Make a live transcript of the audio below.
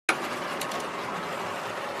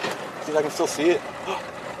See if I can still see it.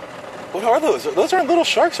 What are those? Those aren't little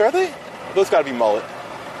sharks, are they? Those gotta be mullet.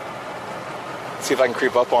 Let's see if I can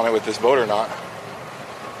creep up on it with this boat or not.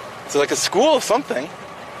 It's like a school of something.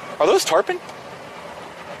 Are those tarpon?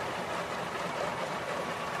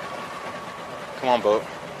 Come on, boat.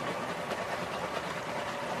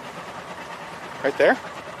 Right there?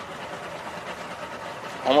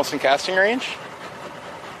 Almost in casting range?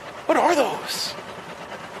 What are those?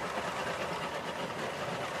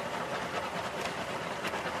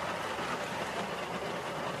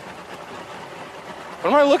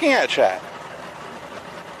 What am I looking at, chat?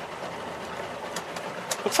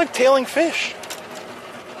 Looks like tailing fish.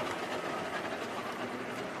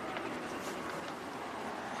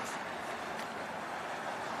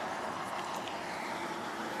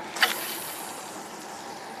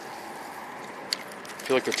 I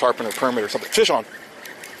feel like they're tarpon or permit or something. Fish on.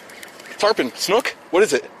 Tarpon. Snook? What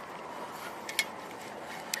is it?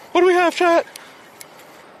 What do we have, chat?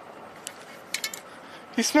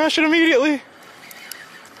 He smashed it immediately.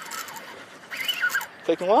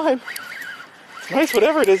 Taking line. It's nice,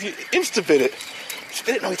 whatever it is. You insta-bit it.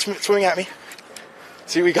 Spit it. No, it's swimming at me.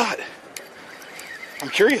 See what we got. I'm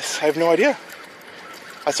curious. I have no idea.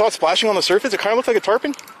 I saw it splashing on the surface. It kind of looked like a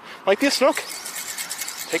tarpon. Might be a snook.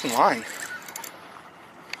 Taking line.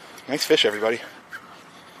 Nice fish, everybody.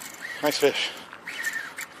 Nice fish.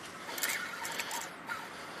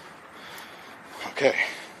 Okay.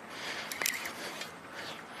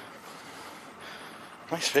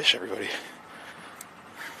 Nice fish, everybody.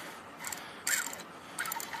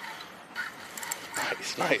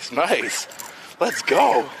 Nice, nice, nice. Let's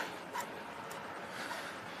go.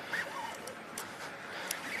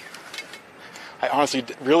 I honestly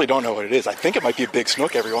really don't know what it is. I think it might be a big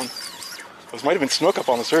snook, everyone. Those might have been snook up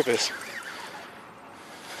on the surface.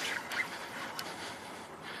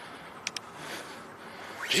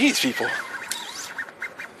 Jeez, people.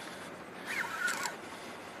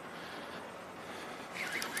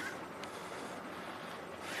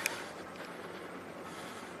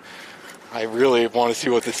 I really want to see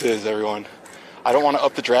what this is, everyone. I don't want to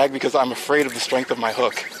up the drag because I'm afraid of the strength of my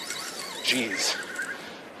hook. Jeez.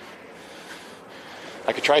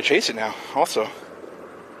 I could try to chase it now, also.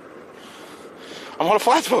 I'm on a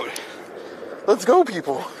flats boat. Let's go,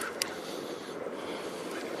 people.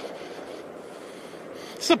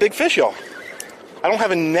 This is a big fish, y'all. I don't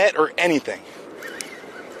have a net or anything.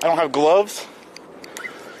 I don't have gloves.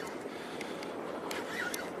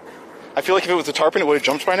 I feel like if it was a tarpon, it would have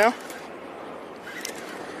jumped by now.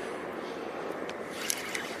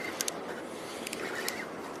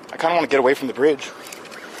 I kind of want to get away from the bridge.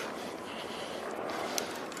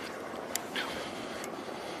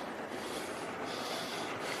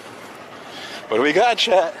 What do we got,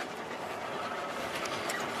 chat?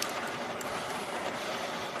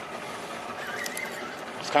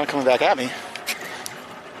 It's kind of coming back at me.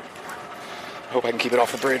 I hope I can keep it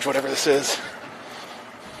off the bridge, whatever this is.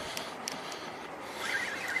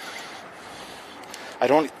 I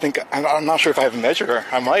don't think, I'm not sure if I have a measure.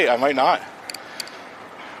 I might not.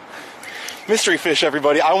 Mystery fish,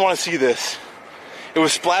 everybody. I want to see this. It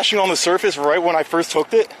was splashing on the surface right when I first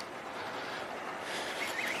hooked it.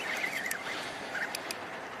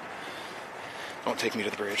 Don't take me to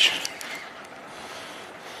the bridge.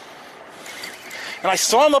 And I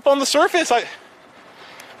saw him up on the surface.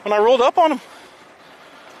 When I rolled up on him.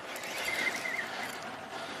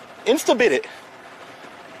 Insta-bit it.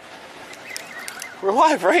 We're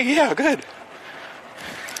live, right? Yeah, good.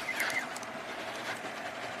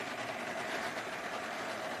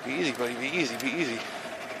 Be easy, buddy. Be easy. Be easy.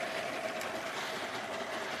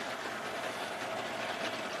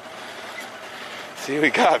 See what we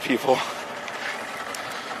got, people.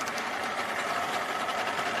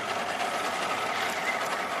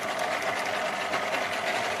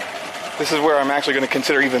 This is where I'm actually going to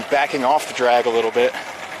consider even backing off the drag a little bit.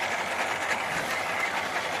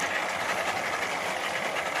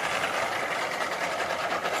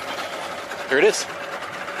 There it is.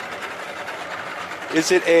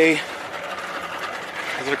 Is it a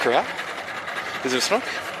corral? Is it a snook?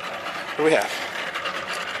 What do we have?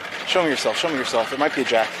 Show me yourself. Show me yourself. It might be a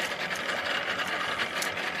jack.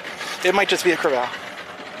 It might just be a crevalle.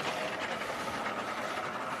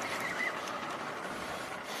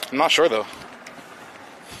 I'm not sure though.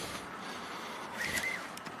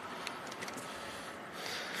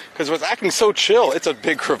 Because it was acting so chill. It's a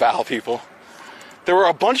big crevalle, people. There were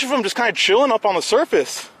a bunch of them just kind of chilling up on the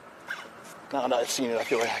surface. Now that I've seen it, I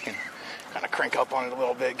feel like I can kind of crank up on it a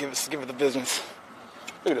little bit, give it the business.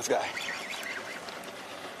 Look at this guy.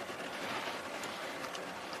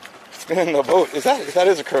 Spinning the boat. That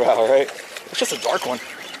is a crevalle, right? It's just a dark one.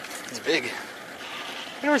 It's big.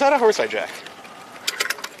 You know, is that a horse-eye jack?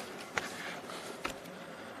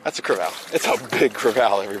 That's a crevalle. It's a big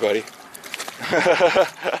crevalle, everybody.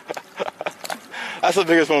 That's the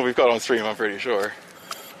biggest one we've caught on stream, I'm pretty sure.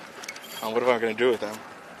 What am I going to do with them?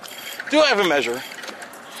 Do I have a measure?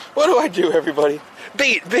 What do I do, everybody?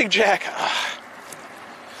 Bait, big jack.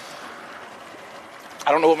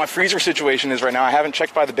 I don't know what my freezer situation is right now. I haven't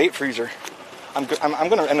checked by the bait freezer. I'm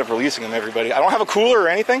going to end up releasing them, everybody. I don't have a cooler or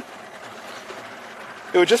anything.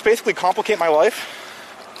 It would just basically complicate my life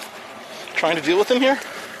trying to deal with them here.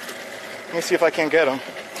 Let me see if I can't get them.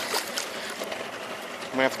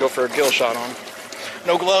 I'm going to have to go for a gill shot on.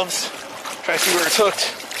 No gloves. Try to see where it's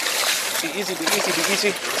hooked. Be easy, be easy, be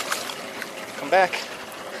easy. Come back.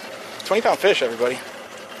 20-pound fish, everybody.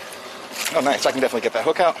 Oh, nice. I can definitely get that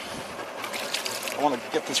hook out. I want to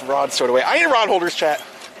get this rod stowed away. I need rod holders, chat.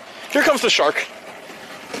 Here comes the shark.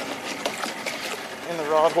 In the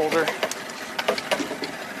rod holder.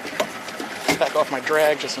 Back off my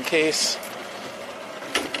drag just in case.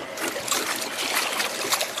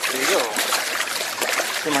 There you go.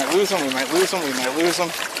 We might lose them, we might lose them, we might lose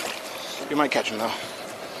them. We might catch them though.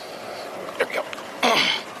 There we go.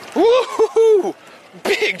 Woohoo!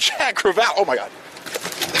 Big jack crevalle. Oh my god.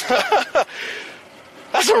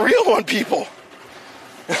 That's a real one, people.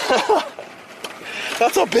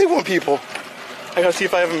 That's a big one, people. I gotta see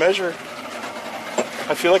if I have a measure.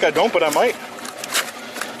 I feel like I don't, but I might.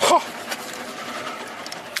 Huh.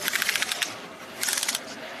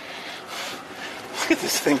 Look at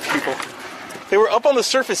this thing, people. They were up on the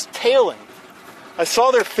surface tailing. I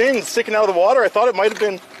saw their fins sticking out of the water. I thought it might have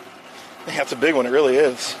been... Man, that's a big one, it really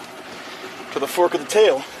is. To the fork of the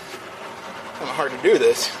tail. Kind of hard to do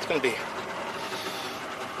this. It's going to be...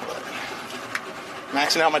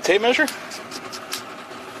 Maxing out my tape measure.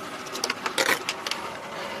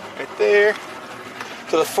 Right there.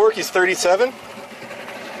 To the fork is 37.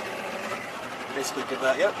 Basically give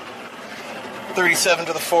that, yep. 37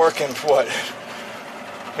 to the fork and what?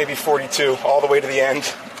 Maybe 42 all the way to the end.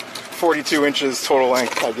 42 inches total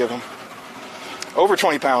length I give him. Over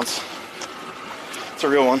 20 pounds. It's a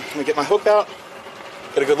real one. Let me get my hook out.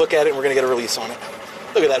 Get a good look at it and we're going to get a release on it.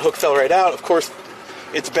 Look at that, hook fell right out. Of course,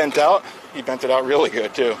 it's bent out. He bent it out really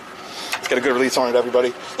good too. Let's get a good release on it,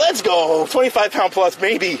 everybody. Let's go! 25 pound plus,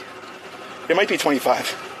 maybe. It might be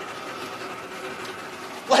 25.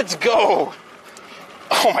 Let's go!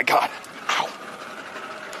 Oh my god. Ow.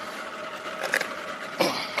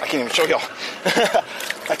 I can't even show y'all.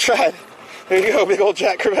 I tried. There you go, big old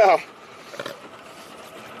jack crevalle.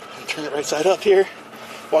 Turn it right side up here.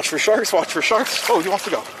 Watch for sharks, watch for sharks. Oh, he wants to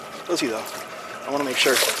go. Does he though? I want to make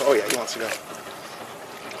sure. Oh yeah, he wants to go. I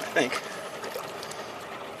think.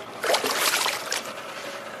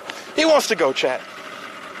 He wants to go, chat.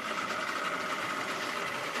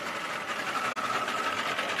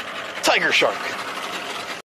 Tiger shark.